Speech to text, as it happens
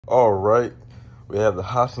All right, we have the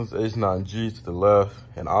Hisense H9G to the left,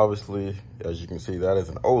 and obviously, as you can see, that is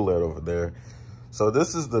an OLED over there. So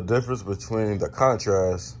this is the difference between the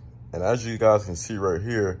contrast, and as you guys can see right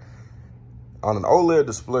here, on an OLED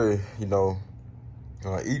display,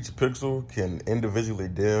 each pixel can individually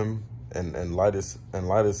dim and light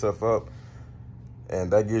itself up, and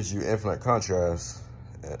that gives you infinite contrast.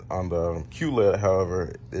 And on the Qled,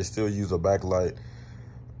 however, they still use a backlight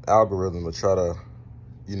algorithm to try to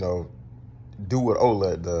do what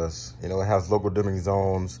OLED does. It has local dimming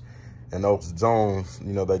zones, and those zones,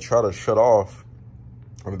 they try to shut off.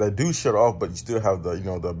 I mean, they do shut off, but you still have the,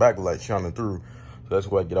 the backlight shining through. So that's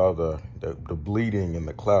why I get all the bleeding and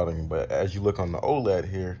the clouding. But as you look on the OLED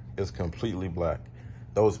here, it's completely black.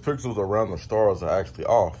 Those pixels around the stars are actually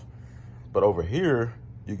off. But over here,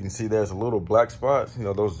 you can see there's a little black spots.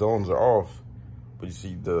 Those zones are off, but you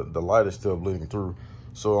see the light is still bleeding through.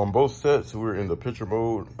 So on both sets, we're in the picture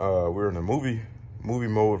mode. We're in the movie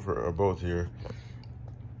mode for both here.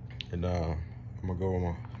 And I'm gonna go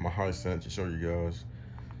with my Hisense to show you guys.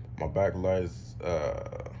 My backlight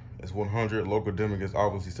is 100. Local dimming is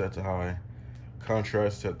obviously set to high.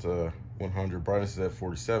 Contrast set to 100. Brightness is at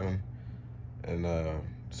 47, and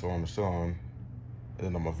so on and so on. And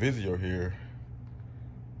then on my Vizio here,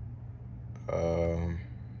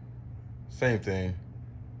 same thing.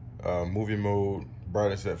 Movie mode.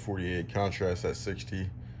 Brightness at 48, contrast at 60,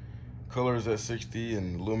 color is at 60,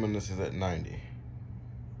 and luminous is at 90.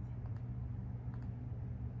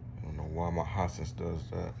 I don't know why my Hisense does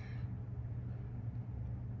that.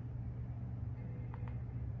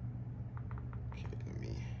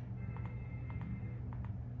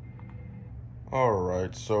 All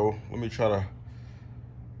right, so let me try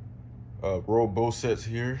to roll both sets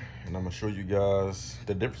here, and I'm gonna show you guys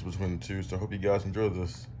the difference between the two. So I hope you guys enjoy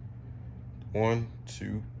this. 1,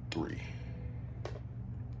 2, 3.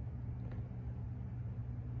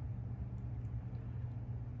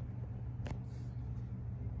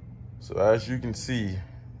 So as you can see,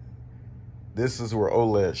 this is where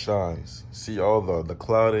OLED shines. See all the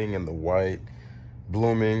clouding and the white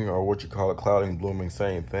blooming, or what you call it, clouding, blooming,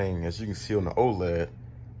 same thing. As you can see on the OLED,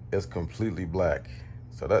 it's completely black.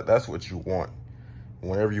 So that's what you want.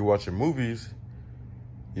 Whenever you're watching movies,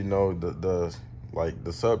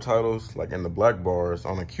 the subtitles, like in the black bars,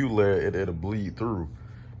 on a Qled, it'll bleed through.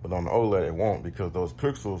 But on the OLED, it won't, because those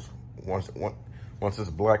pixels, once it's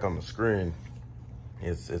black on the screen,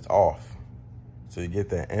 it's off. So you get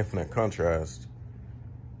that infinite contrast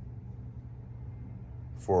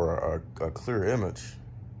for a clear image.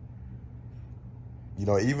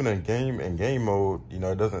 Even in game mode,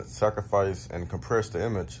 it doesn't sacrifice and compress the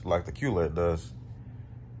image like the Qled does.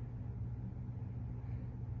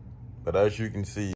 But as you can see,